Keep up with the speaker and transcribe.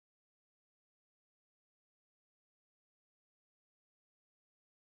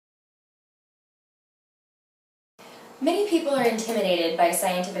Many people are intimidated by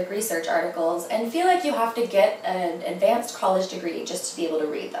scientific research articles and feel like you have to get an advanced college degree just to be able to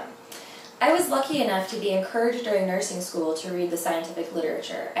read them. I was lucky enough to be encouraged during nursing school to read the scientific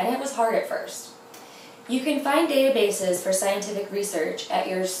literature, and it was hard at first. You can find databases for scientific research at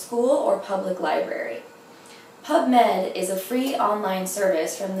your school or public library. PubMed is a free online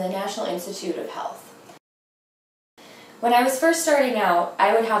service from the National Institute of Health. When I was first starting out,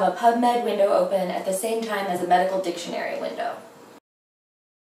 I would have a PubMed window open at the same time as a medical dictionary window.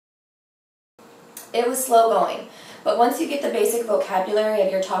 It was slow going, but once you get the basic vocabulary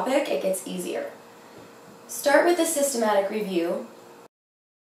of your topic, it gets easier. Start with a systematic review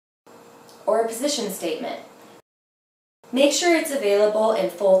or a position statement. Make sure it's available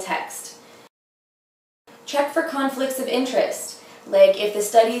in full text. Check for conflicts of interest, like if the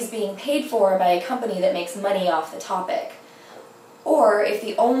study is being paid for by a company that makes money off the topic, or if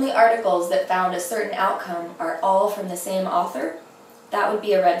the only articles that found a certain outcome are all from the same author, that would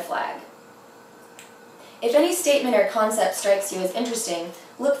be a red flag. If any statement or concept strikes you as interesting,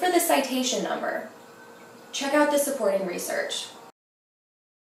 look for the citation number. Check out the supporting research.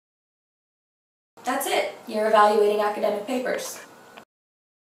 That's it. You're evaluating academic papers.